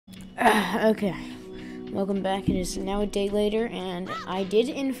Okay, welcome back. It is now a day later, and I did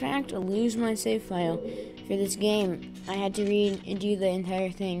in fact lose my save file for this game. I had to read and do the entire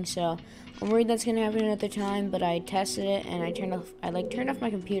thing, so I'm worried that's gonna happen another time. But I tested it, and I turned off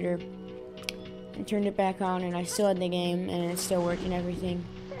my computer and turned it back on, and I still had the game, and it still worked and everything.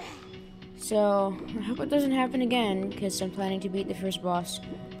 So I hope it doesn't happen again, because I'm planning to beat the first boss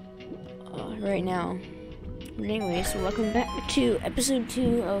right now. But anyways, welcome back to episode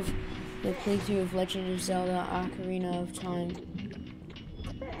 2 of the playthrough of Legend of Zelda Ocarina of Time.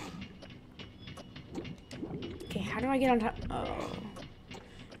 Okay, how do I get on top? Oh.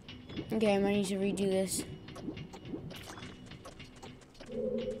 Okay, I might need to redo this.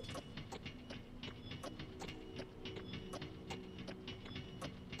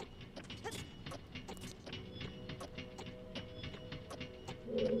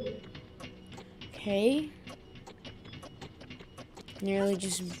 Okay. Nearly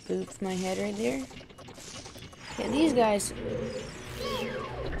just booped my head right there. Okay, these guys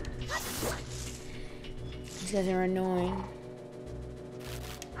are annoying.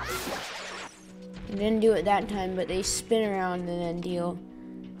 I didn't do it that time, but they spin around and then deal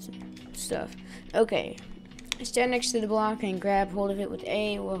some stuff. Okay. Stand next to the block and grab hold of it with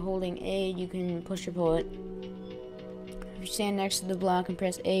A. While holding A, you can push or pull it. If you stand next to the block and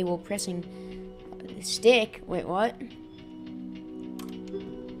press A while pressing the stick. Wait, what?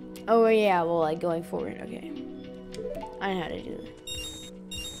 Oh yeah, well, like going forward. Okay, I know how to do that.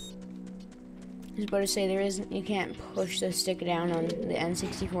 I was about to say you can't push the stick down on the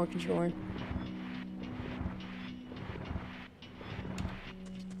N64 controller.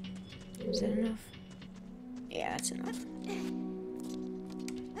 Is that enough? Yeah, that's enough.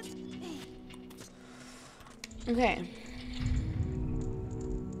 Okay.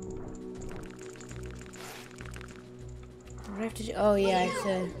 What do I have to do? Oh yeah, I have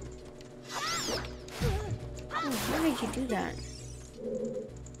to. Oh, how did you do that?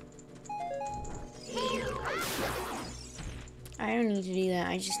 I don't need to do that.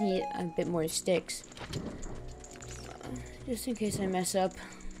 I just need a bit more sticks. Just in case I mess up.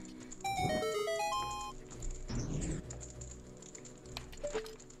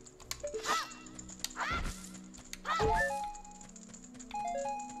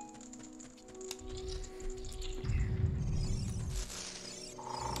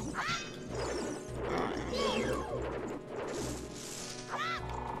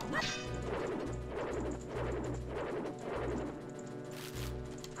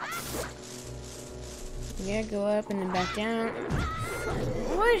 Yeah, go up and then back down.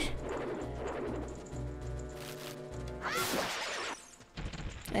 What?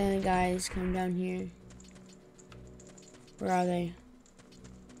 And the guys come down here. Where are they?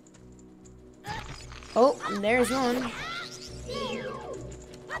 Oh, there's one.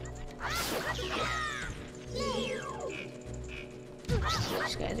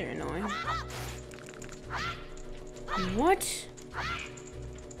 These guys are annoying. What?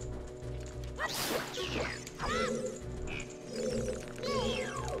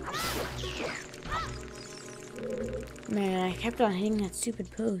 Man, I kept on hitting that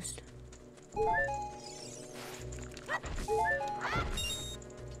stupid post.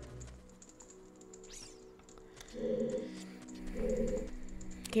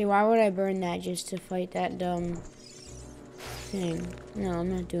 Okay, why would I burn that just to fight that dumb thing? No, I'm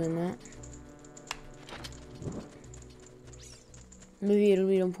not doing that. Maybe it'll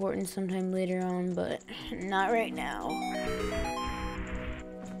be important sometime later on, but not right now.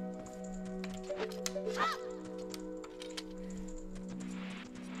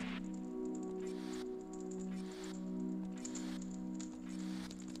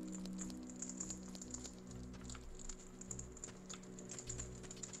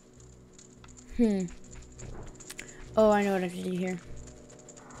 Oh, I know what I have to do here.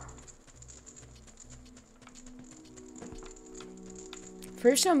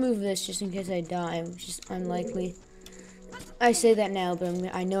 First, I'll move this just in case I die, which is unlikely. I say that now,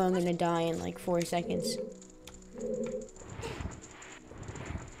 but I know I'm gonna die in like 4 seconds.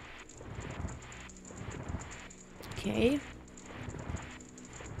 Okay.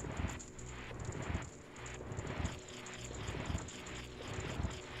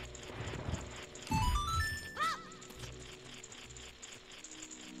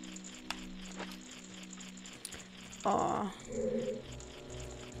 Aw.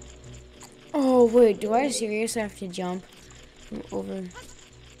 Oh, wait, do I seriously have to jump from over?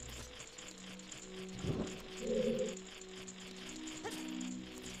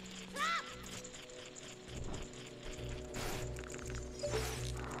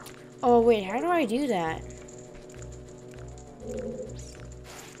 Oh, wait, how do I do that?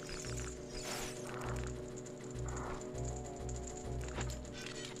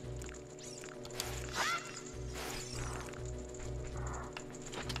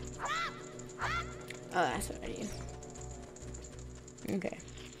 Oh, that's what I do. Okay.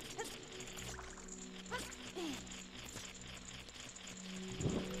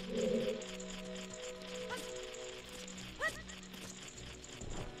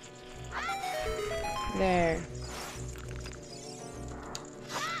 There.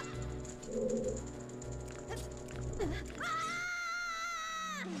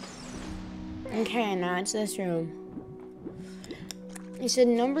 Okay, now it's this room. It said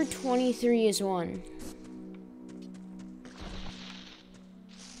number 23 is 1.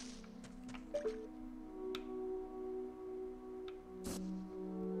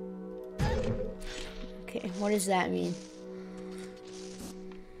 Okay, what does that mean?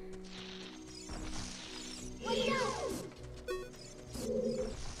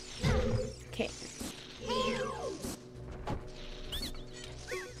 Okay.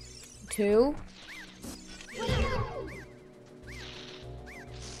 2.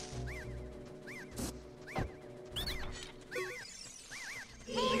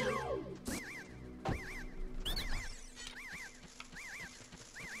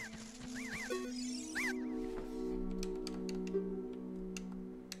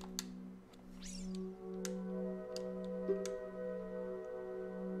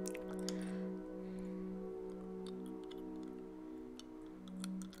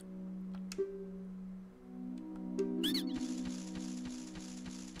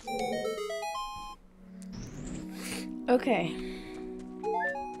 Okay.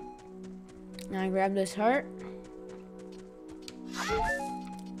 Now I grab this heart.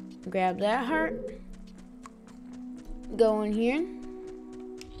 Grab that heart. Go in here.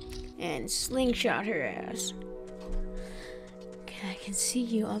 And slingshot her ass. Okay, I can see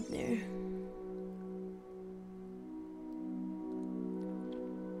you up there.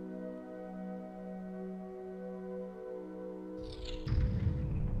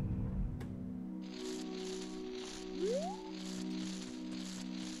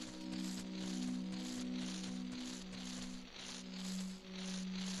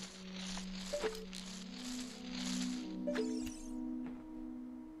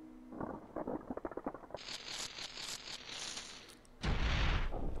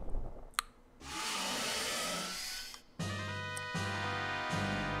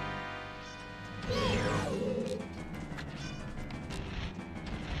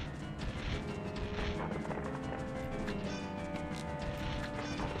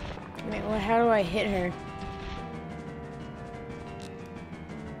 Wait, well, how do I hit her?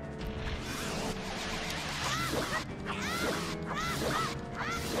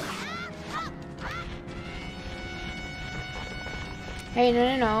 Hey,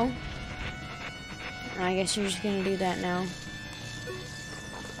 no. I guess you're just gonna do that now.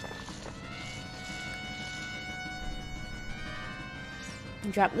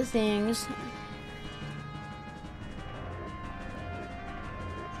 Drop the things.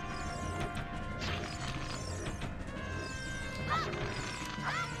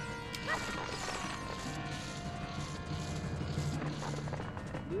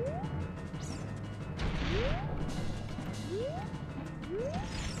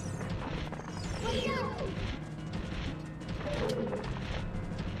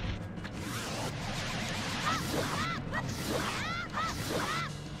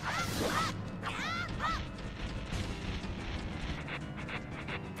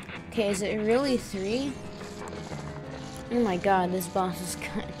 Okay, is it really 3? Oh my god, this boss is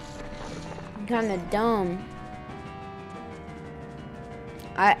kind of dumb.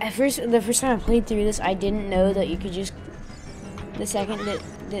 The first time I played through this, I didn't know that you could just, the second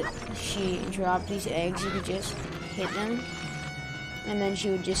that she dropped these eggs, you could just hit them, and then she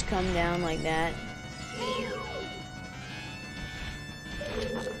would just come down like that.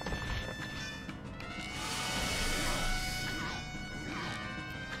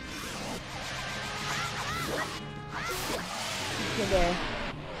 There.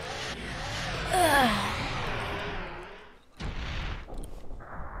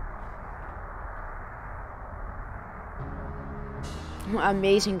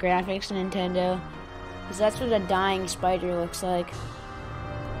 Amazing graphics, Nintendo. Because that's what a dying spider looks like.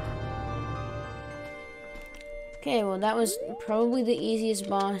 Okay, well that was probably the easiest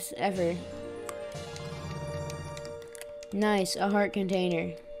boss ever. Nice, a heart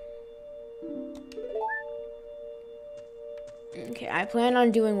container. Okay, I plan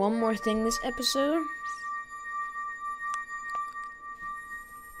on doing one more thing this episode.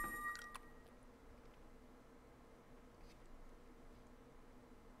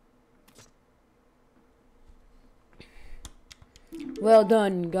 Well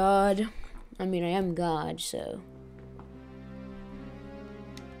done, God. I mean, I am God, so.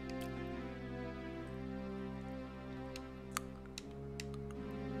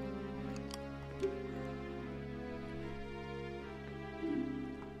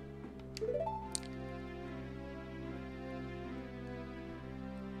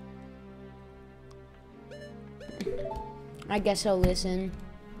 I guess I'll listen.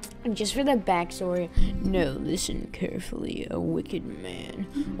 Just for the backstory. No, listen carefully. A wicked man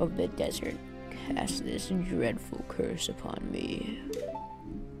of the desert cast this dreadful curse upon me.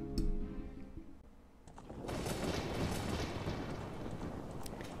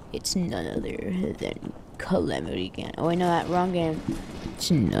 It's none other than Calamity Ganon. Oh, I know that. Wrong game.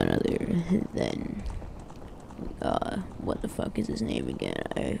 It's none other than... what the fuck is his name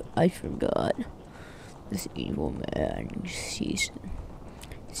again? I forgot. This evil man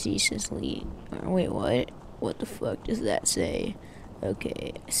ceaselessly... Wait, what? What the fuck does that say?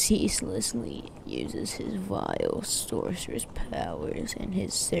 Okay. Ceaselessly uses his vile sorcerer's powers in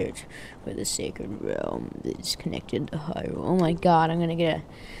his search for the sacred realm that is connected to Hyrule. Oh my god, I'm gonna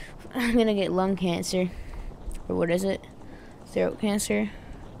get lung cancer. Or what is it? Throat cancer?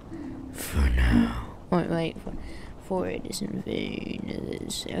 For now. Wait. For it is in vain.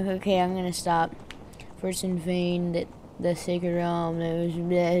 Okay, I'm gonna stop. For it's in vain that the sacred realm,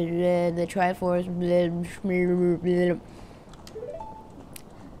 the Triforce,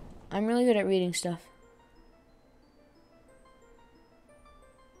 I'm really good at reading stuff.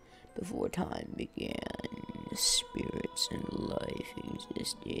 Before time began, spirits and life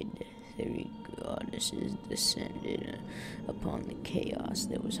existed. 3 goddesses descended upon the chaos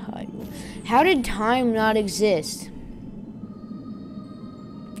that was Hyrule. How did time not exist?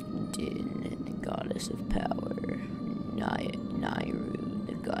 Din, the goddess of power. Nairu,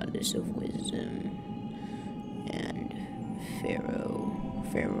 the goddess of wisdom. And Pharaoh.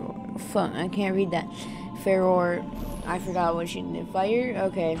 Fuck, I can't read that. Pharaoh. I forgot what she did. Fire?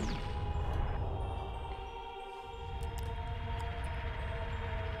 Okay.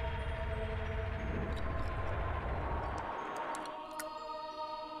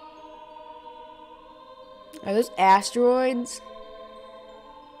 Are those asteroids?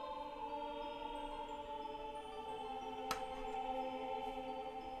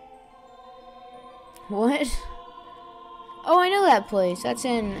 What? Oh, I know that place. That's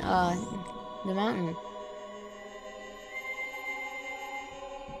in, the mountain.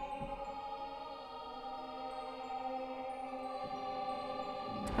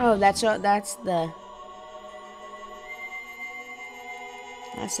 Oh, that's the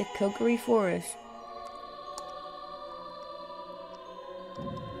Kokiri Forest.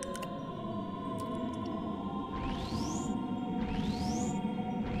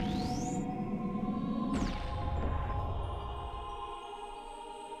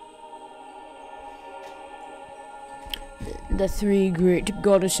 The 3 great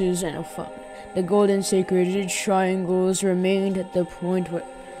goddesses and the golden sacred triangles remained at the point where...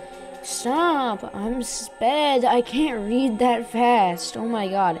 Stop! I'm sped. I can't read that fast. Oh my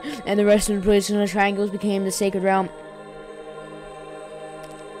god. And the rest of the places in the triangles became the sacred realm.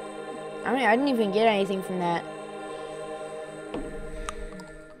 I mean, I didn't even get anything from that.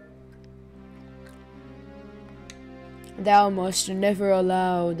 Thou must never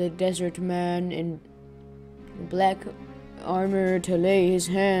allow the desert man in black armor to lay his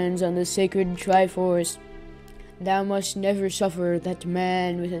hands on the sacred Triforce. Thou must never suffer that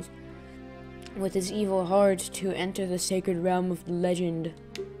man with his evil heart to enter the sacred realm of the legend.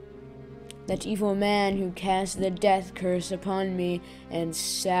 That evil man who cast the death curse upon me and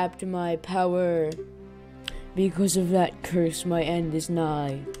sapped my power. Because of that curse, my end is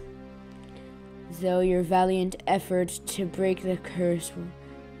nigh. Though your valiant efforts to break the curse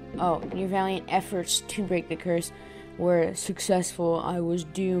were successful, I was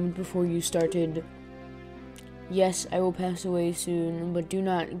doomed before you started. Yes, I will pass away soon, but do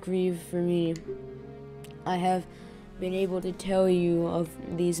not grieve for me. I have been able to tell you of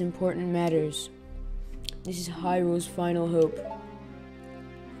these important matters. This is Hyrule's final hope.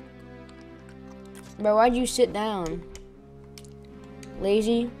 Bro, why'd you sit down?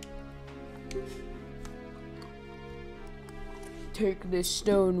 Lazy? Take this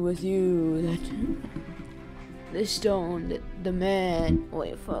stone with you, the stone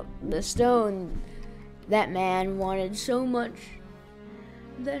that man wanted so much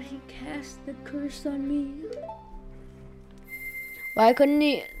that he cast the curse on me. Why couldn't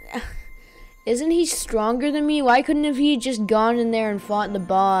he? Isn't he stronger than me? Why couldn't he just gone in there and fought the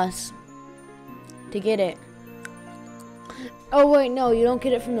boss to get it? Oh wait, no, you don't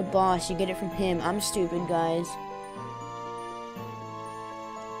get it from the boss, you get it from him. I'm stupid, guys.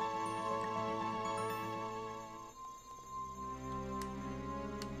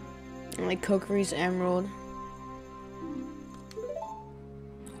 Like Kokiri's emerald.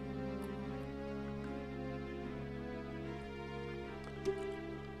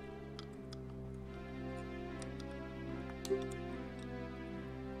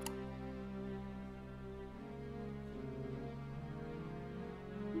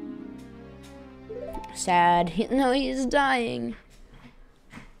 Sad. No, he's dying.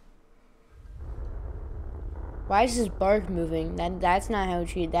 Why is his bark moving? That's not how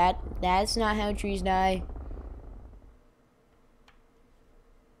that's not how trees die.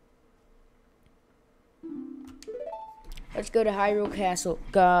 Let's go to Hyrule Castle.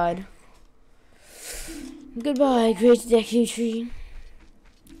 God. Goodbye, great DEKU tree.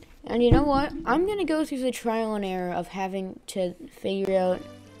 And you know what? I'm gonna go through the trial and error of having to figure out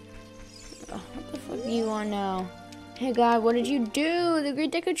what the fuck do you want now? Hey God, what did you do? The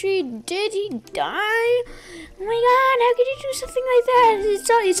great DEKU tree, did he die? Oh my God, how could you do something like that?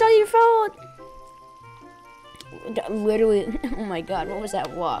 It's all your fault. Literally, oh my God, what was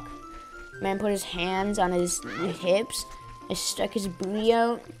that walk? Man put his hands on his hips, and stuck his booty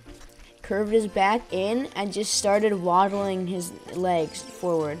out, curved his back in, and just started waddling his legs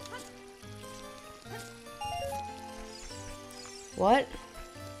forward. What?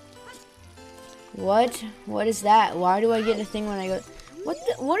 What is that? Why do I get a thing when I go? What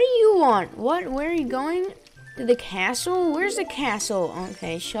do you want? Where are you going? To the castle? Where's the castle?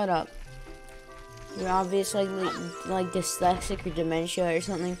 Okay, shut up. You're obviously like dyslexic or dementia or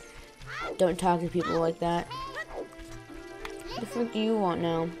something. Don't talk to people like that. What the fuck do you want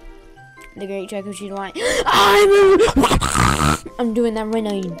now? The great DEKU tree line. I'm doing that right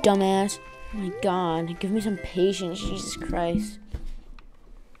now, you dumbass. Oh my God, give me some patience, Jesus Christ.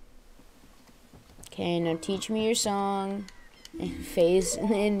 Okay, now teach me your song. Phase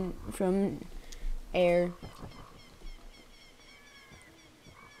in from air.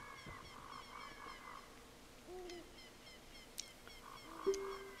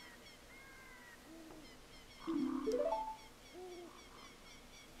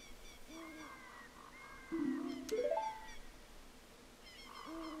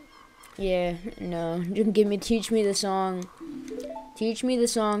 Yeah, no. Teach me the song. Teach me the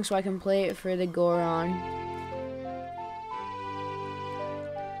song so I can play it for the Goron.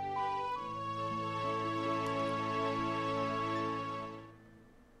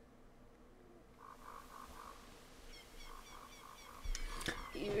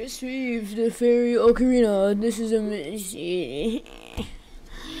 You received the fairy Ocarina. This is amazing.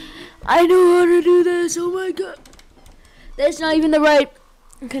 I know how to do this. Oh my God. That's not even the right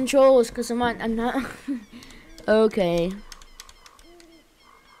controls because I'm not. Okay.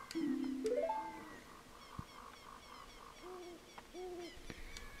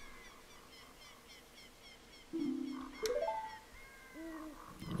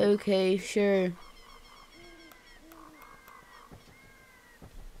 Okay, sure.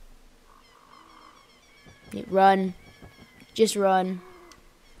 Run. Just run.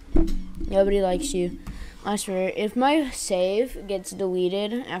 Nobody likes you. I swear, if my save gets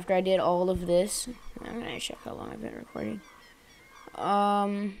deleted after I did all of this, I'm gonna check how long I've been recording.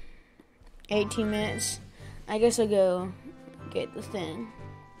 18 minutes. I guess I'll go get the thing.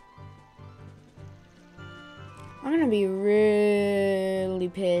 I'm gonna be really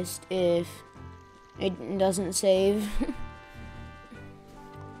pissed if it doesn't save.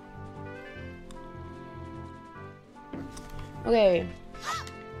 Okay.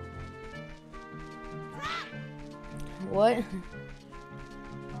 What?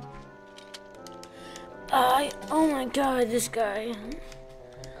 Oh my God, this guy.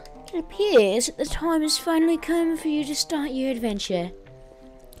 It appears that the time has finally come for you to start your adventure.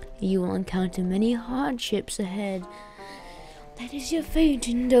 You will encounter many hardships ahead. That is your fate,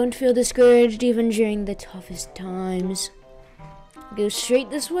 and don't feel discouraged even during the toughest times. Go straight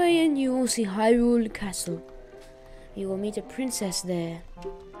this way and you will see Hyrule Castle. You will meet a princess there.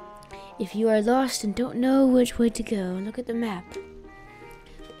 If you are lost and don't know which way to go, look at the map.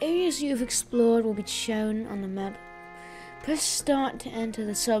 The areas you have explored will be shown on the map. Press start to enter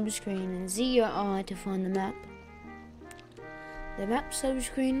the subscreen and Z or R to find the map. The map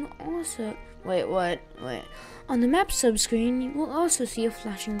subscreen will also... Wait. On the map subscreen, you will also see a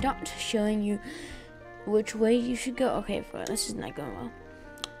flashing dot showing you which way you should go. Okay, fine, this is not going well.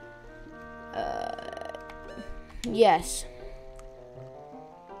 Yes.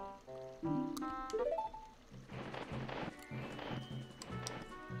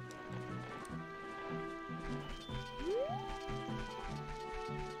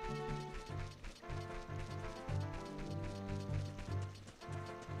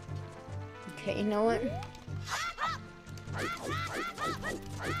 Okay, you know what?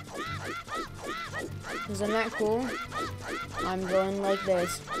 Isn't that cool? I'm going like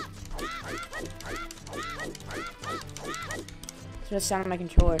this. It's the sound of my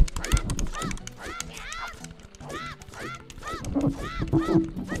controller.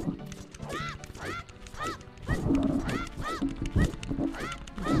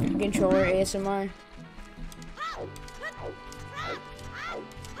 Controller ASMR.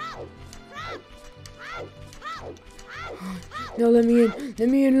 No, let me in. Let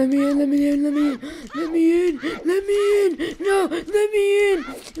me in. Let me in. Let me in. Let me in. Let me in. Let me in. No, let me in.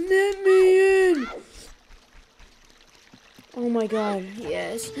 Let me in. Oh my god,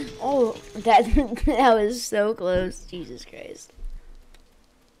 yes. Oh, that was so close. Jesus Christ.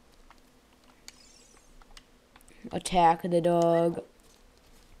 Attack the dog.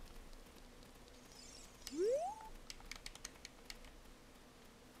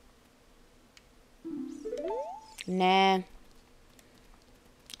 Nah.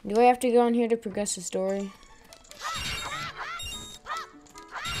 Do I have to go in here to progress the story?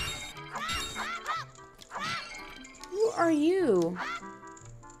 Who are you?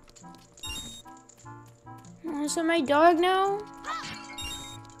 Oh, is that my dog now?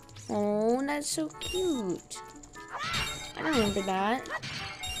 Oh, that's so cute. I don't remember that.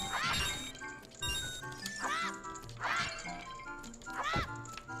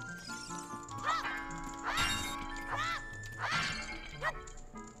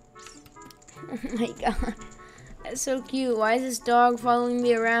 Oh my god. That's so cute. Why is this dog following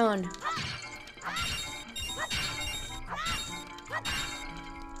me around?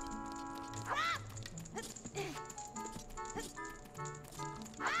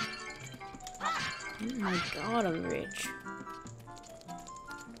 Oh my god, I'm rich.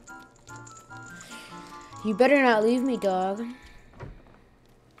 You better not leave me, dog.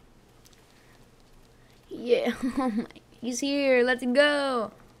 Yeah, oh my, he's here. Let's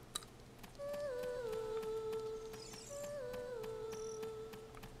go.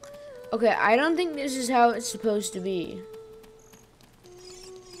 Okay, I don't think this is how it's supposed to be.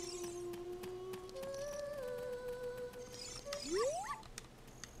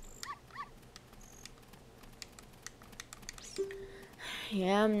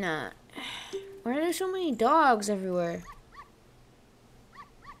 Yeah, I'm not. Why are there so many dogs everywhere?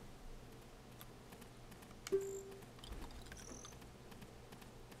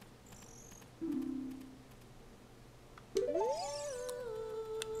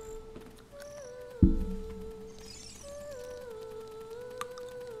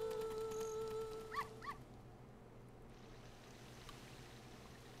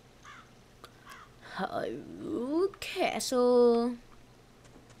 Hello, castle.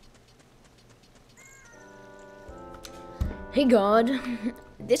 Hey, God.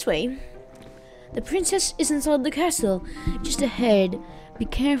 This way. The princess is inside the castle, just ahead. Be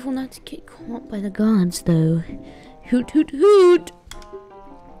careful not to get caught by the guards, though. Hoot, hoot, hoot!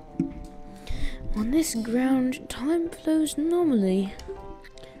 On this ground, time flows normally.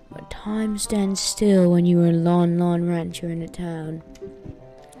 But time stands still when you are a lon rancher in a town.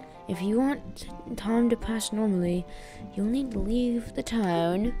 If you want time to pass normally, you'll need to leave the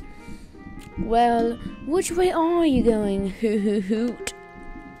town. Well, which way are you going, hoot, hoot?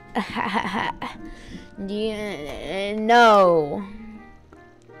 Yeah, no.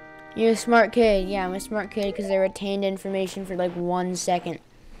 You're a smart kid. Yeah, I'm a smart kid because I retained information for like 1 second.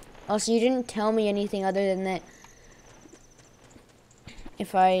 Also, you didn't tell me anything other than that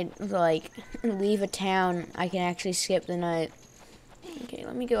if I, like, leave a town, I can actually skip the night. Okay,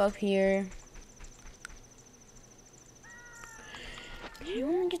 let me go up here. Okay, I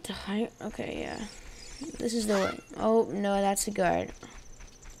want to get to higher. Okay, yeah. This is the way. Oh, no, that's a guard.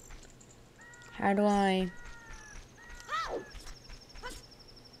 How do I?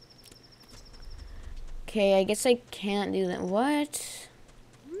 Okay, I guess I can't do that. What?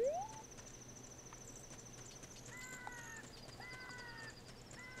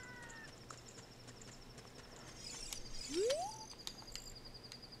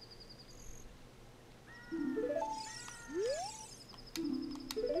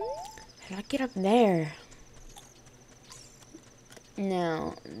 How do I get up there?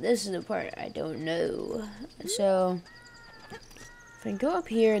 No, this is the part I don't know. So, if I go up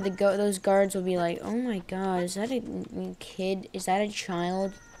here, those guards will be like, oh my god, is that a kid? Is that a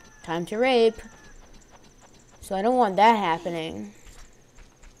child? Time to rape. So I don't want that happening.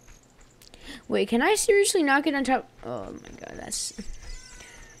 Wait, can I seriously not get on top? Oh my god, that's...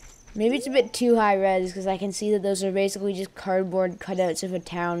 Maybe it's a bit too high res because I can see that those are basically just cardboard cutouts of a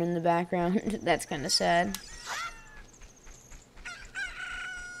town in the background. That's kind of sad.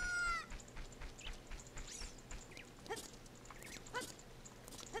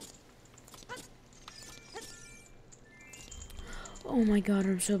 Oh my god,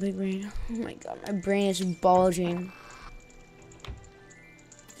 I'm so big brain. Oh my god, my brain is bulging.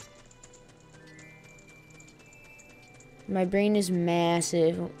 My brain is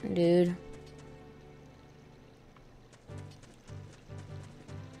massive, dude.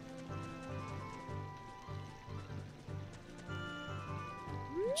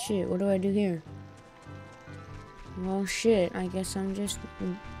 Shit, what do I do here? Well, shit, I guess I'm just...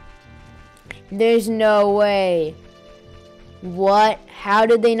 There's no way. What? How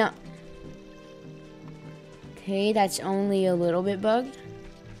did they not... Okay, that's only a little bit bugged.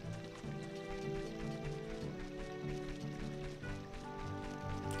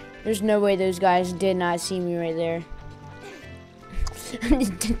 There's no way those guys did not see me right there.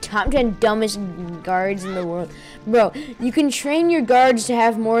 Top 10 dumbest guards in the world. Bro, you can train your guards to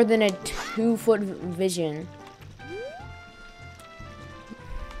have more than a 2-foot vision.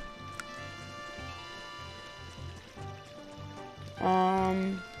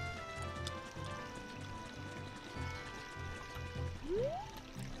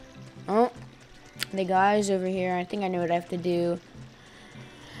 Oh, the guys over here. I think I know what I have to do.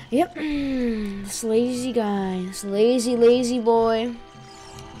 Yep, this lazy guy, this lazy boy.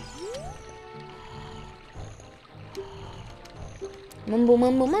 Mumble,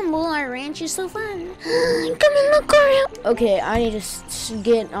 mumble, mumble, our ranch is so fun. Come in, look around. Okay, I need to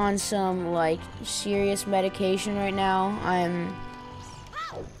get on some, like, serious medication right now.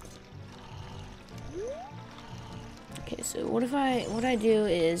 Okay, so what I do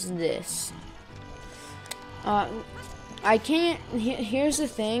is this. I can't, here's the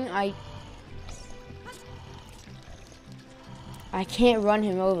thing, I can't run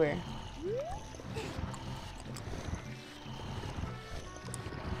him over.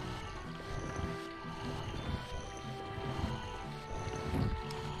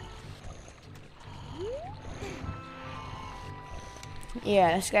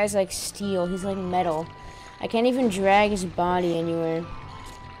 Yeah, this guy's like steel, he's like metal. I can't even drag his body anywhere.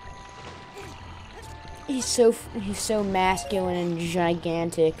 He's so masculine and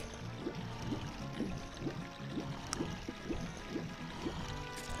gigantic.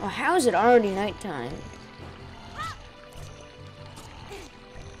 Oh, how is it already nighttime?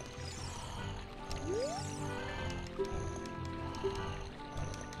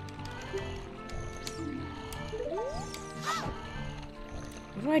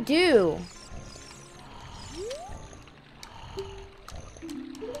 What do I do?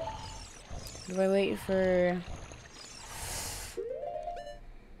 Do I wait for...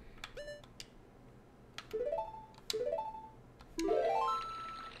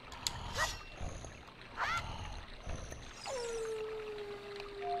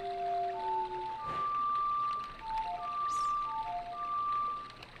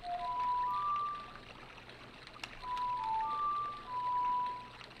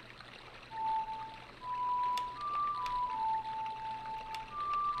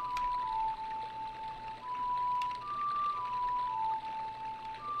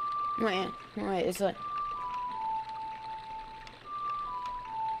 Wait, it's like...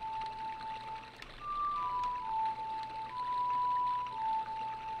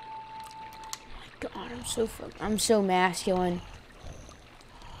 God, I'm so masculine.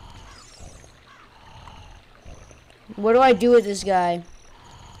 What do I do with this guy?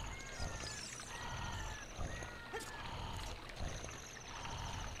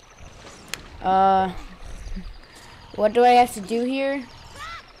 What do I have to do here?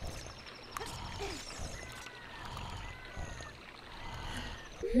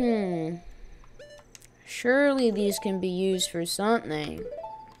 Surely these can be used for something.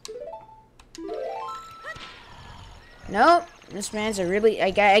 Nope. This man's a really...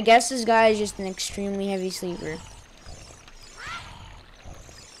 I guess this guy is just an extremely heavy sleeper.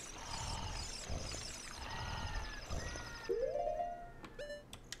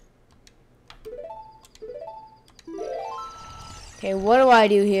 Okay, what do I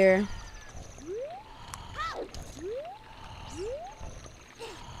do here?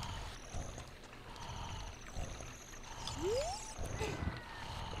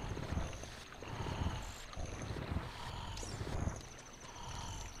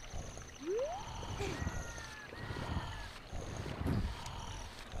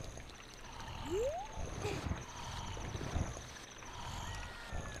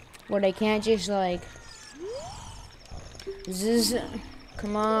 What, I can't just like... Zzz.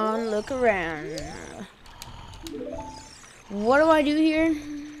 Come on, look around. What do I do here?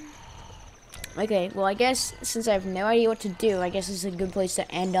 Okay, well I guess since I have no idea what to do, I guess it's a good place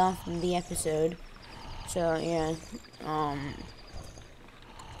to end off the episode. So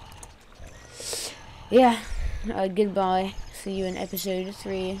yeah, goodbye. See you in episode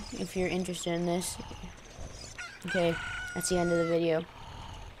 3 if you're interested in this. Okay, that's the end of the video.